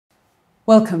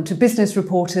Welcome to Business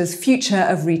Reporter's Future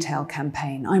of Retail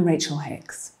campaign. I'm Rachel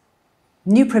Hicks.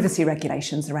 New privacy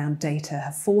regulations around data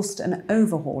have forced an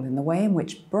overhaul in the way in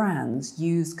which brands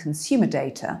use consumer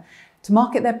data to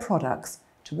market their products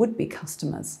to would-be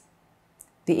customers.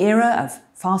 The era of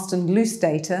fast and loose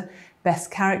data, best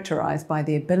characterised by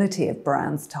the ability of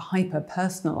brands to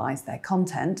hyper-personalise their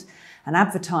content and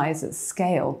advertise at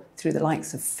scale through the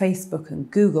likes of Facebook and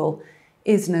Google,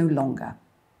 is no longer.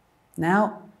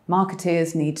 Now,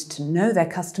 marketeers need to know their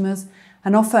customers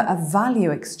and offer a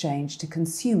value exchange to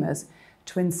consumers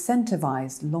to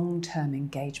incentivise long-term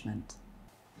engagement.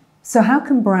 So how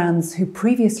can brands who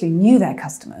previously knew their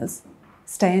customers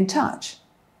stay in touch?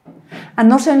 And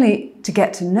not only to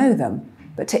get to know them,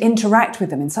 but to interact with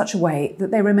them in such a way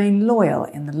that they remain loyal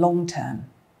in the long term.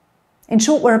 In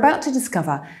short, we're about to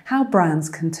discover how brands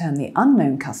can turn the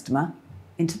unknown customer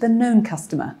into the known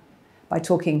customer by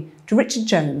talking to Richard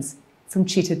Jones from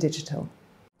Cheetah Digital.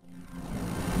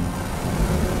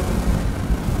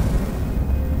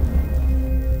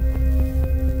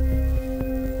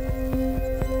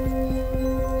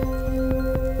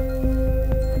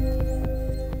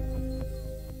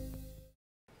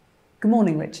 Good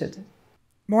morning, Richard.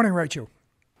 Morning, Rachel.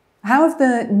 How have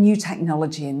the new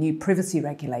technology and new privacy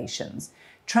regulations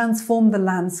transformed the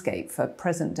landscape for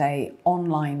present-day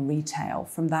online retail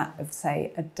from that of,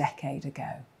 say, a decade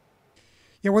ago?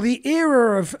 Yeah, well, the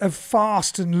era of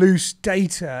fast and loose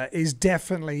data is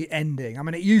definitely ending. I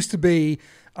mean, it used to be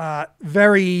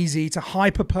very easy to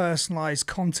hyper-personalize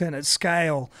content at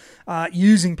scale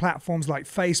using platforms like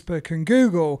Facebook and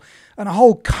Google and a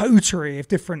whole coterie of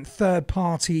different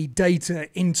third-party data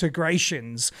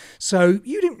integrations. So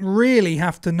you didn't really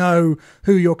have to know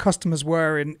who your customers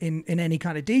were in any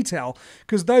kind of detail,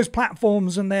 because those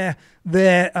platforms and their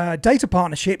data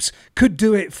partnerships could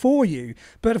do it for you.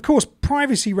 But of course,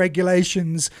 privacy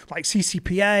regulations like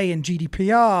CCPA and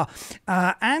GDPR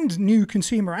and new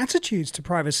consumer attitudes to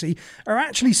privacy are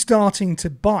actually starting to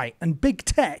bite, and big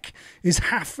tech is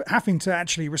having to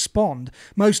actually respond,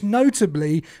 most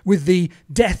notably with the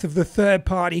death of the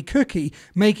third-party cookie,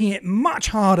 making it much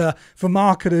harder for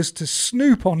marketers to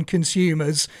snoop on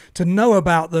consumers, to know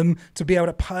about them, to be able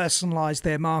to personalize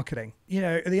their marketing. You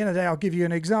know, at the end of the day, I'll give you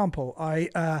an example.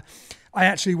 I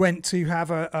actually went to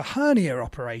have a hernia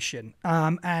operation,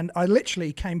 and I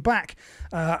literally came back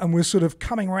and was sort of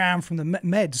coming around from the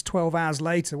meds 12 hours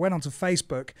later, went onto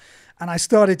Facebook, and I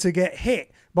started to get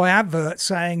hit by adverts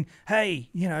saying, hey,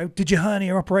 you know, did your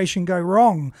hernia operation go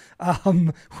wrong?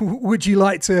 Would you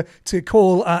like to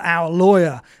call our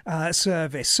lawyer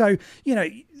service? So, you know,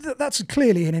 that's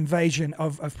clearly an invasion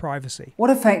of privacy. What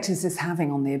effect is this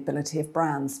having on the ability of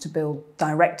brands to build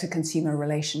direct-to-consumer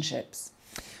relationships?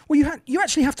 Well, you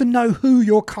actually have to know who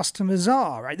your customers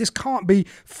are, right? This can't be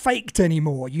faked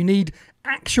anymore. You need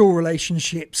actual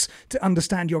relationships to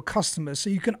understand your customers so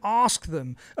you can ask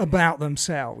them about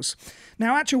themselves.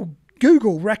 Now,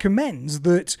 Google recommends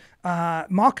that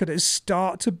marketers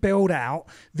start to build out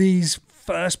these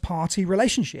first-party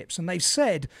relationships, and they've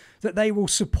said that they will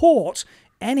support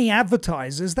any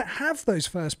advertisers that have those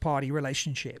first-party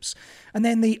relationships. And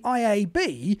then the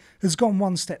IAB has gone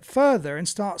one step further and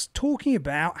starts talking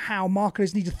about how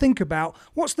marketers need to think about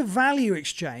what's the value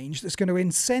exchange that's going to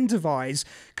incentivize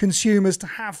consumers to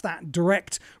have that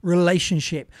direct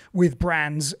relationship with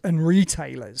brands and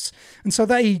retailers. And so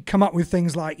they come up with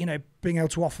things like, you know, being able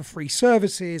to offer free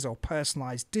services or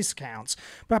personalized discounts.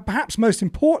 But perhaps most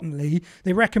importantly,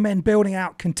 they recommend building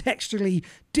out contextually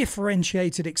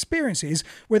differentiated experiences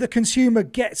where the consumer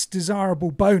gets desirable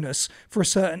bonus for a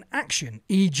certain action,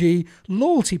 e.g.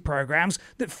 loyalty programs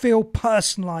that feel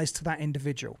personalized to that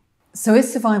individual. So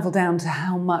is survival down to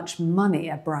how much money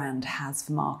a brand has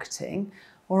for marketing,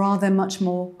 or are there much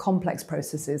more complex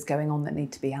processes going on that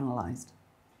need to be analysed?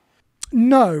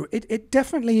 No, it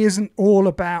definitely isn't all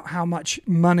about how much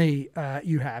money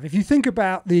you have. If you think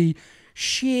about the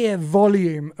sheer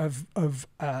volume of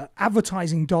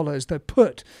advertising dollars that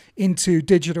put into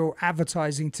digital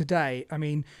advertising today, I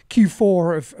mean,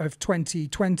 Q4 of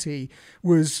 2020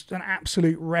 was an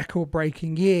absolute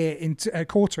record-breaking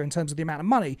quarter in terms of the amount of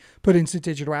money put into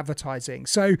digital advertising.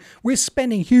 So we're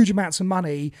spending huge amounts of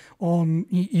money on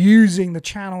using the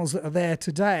channels that are there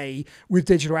today with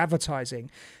digital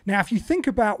advertising. Now, if you think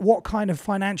about what kind of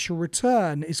financial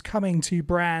return is coming to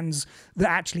brands that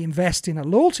actually invest in a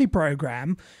loyalty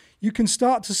program, you can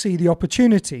start to see the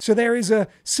opportunity. So there is a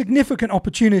significant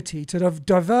opportunity to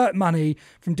divert money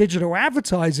from digital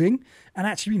advertising and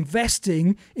actually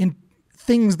investing in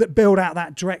things that build out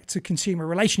that direct-to-consumer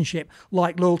relationship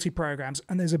like loyalty programs.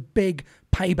 And there's a big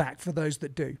payback for those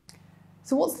that do.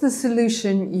 So what's the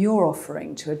solution you're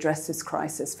offering to address this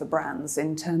crisis for brands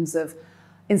in terms of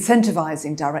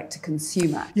incentivising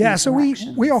direct-to-consumer Yeah, so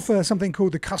interactions? we offer something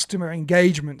called the Customer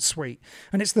Engagement Suite,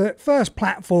 and it's the first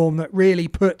platform that really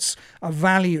puts a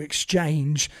value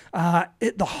exchange at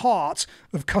the heart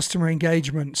of customer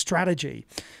engagement strategy.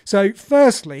 So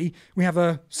firstly, we have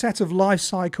a set of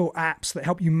lifecycle apps that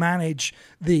help you manage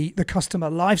the customer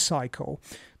lifecycle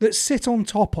that sit on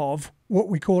top of what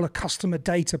we call a customer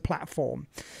data platform.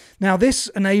 Now, this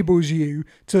enables you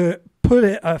to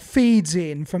put feeds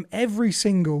in from every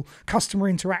single customer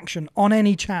interaction on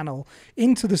any channel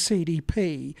into the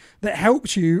CDP that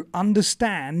helps you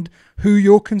understand who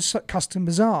your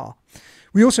customers are.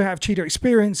 We also have Cheetah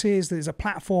Experiences. There's a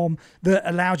platform that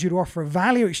allows you to offer a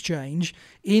value exchange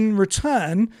in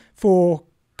return for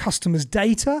customers'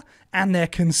 data and their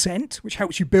consent, which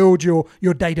helps you build your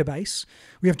database.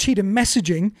 We have Cheetah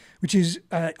Messaging, which is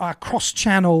our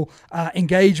cross-channel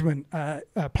engagement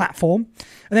platform.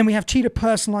 And then we have Cheetah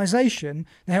Personalization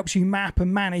that helps you map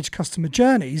and manage customer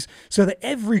journeys so that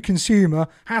every consumer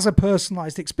has a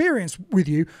personalized experience with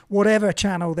you, whatever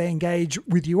channel they engage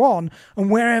with you on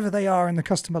and wherever they are in the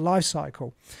customer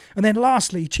lifecycle. And then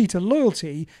lastly, Cheetah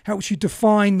Loyalty helps you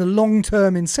define the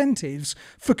long-term incentives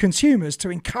for consumers to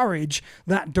encourage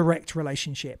that direct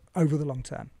relationship over the long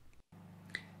term.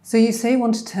 So you say you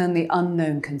want to turn the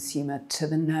unknown consumer to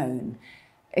the known.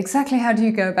 Exactly how do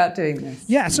you go about doing this?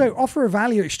 Yeah, so offer a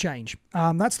value exchange.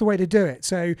 That's the way to do it.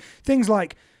 So things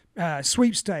like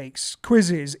sweepstakes,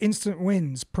 quizzes, instant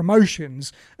wins,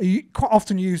 promotions are quite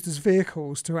often used as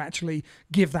vehicles to actually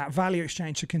give that value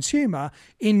exchange to consumer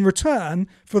in return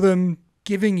for them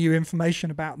giving you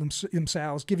information about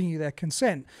themselves, giving you their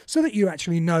consent so that you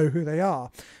actually know who they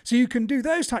are. So you can do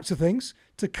those types of things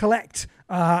to collect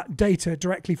data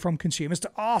directly from consumers, to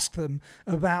ask them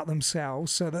about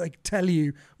themselves so that they tell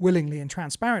you willingly and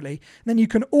transparently. And then you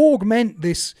can augment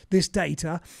this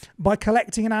data by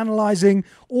collecting and analysing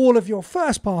all of your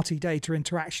first-party data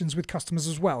interactions with customers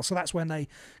as well. So that's when they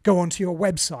go onto your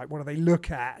website, what do they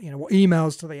look at, what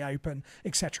emails do they open,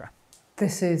 etc.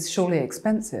 This is surely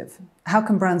expensive. How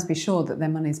can brands be sure that their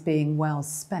money is being well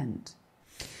spent?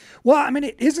 Well, I mean,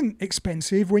 it isn't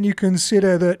expensive when you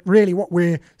consider that really what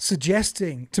we're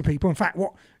suggesting to people, in fact,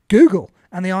 what Google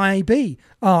and the IAB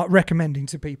are recommending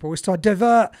to people, is to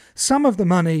divert some of the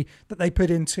money that they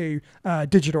put into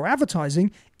digital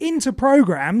advertising into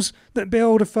programs that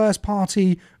build a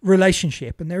first-party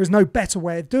relationship. And there is no better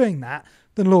way of doing that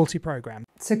than loyalty programs.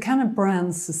 So can a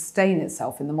brand sustain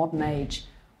itself in the modern age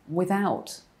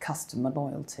without customer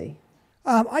loyalty?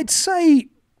 I'd say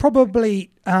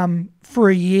probably for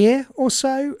a year or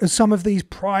so, as some of these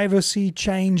privacy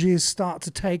changes start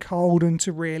to take hold and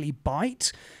to really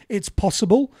bite, it's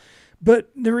possible. But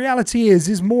the reality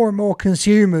is more and more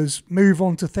consumers move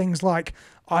on to things like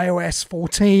iOS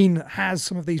 14 has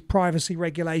some of these privacy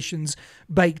regulations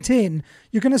baked in.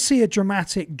 You're going to see a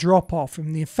dramatic drop-off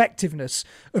in the effectiveness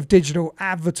of digital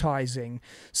advertising.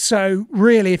 So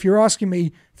really, if you're asking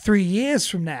me 3 years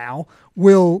from now,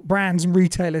 will brands and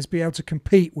retailers be able to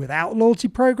compete without loyalty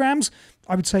programs?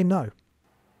 I would say no.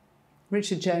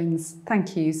 Richard Jones,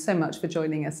 thank you so much for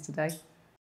joining us today.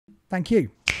 Thank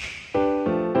you.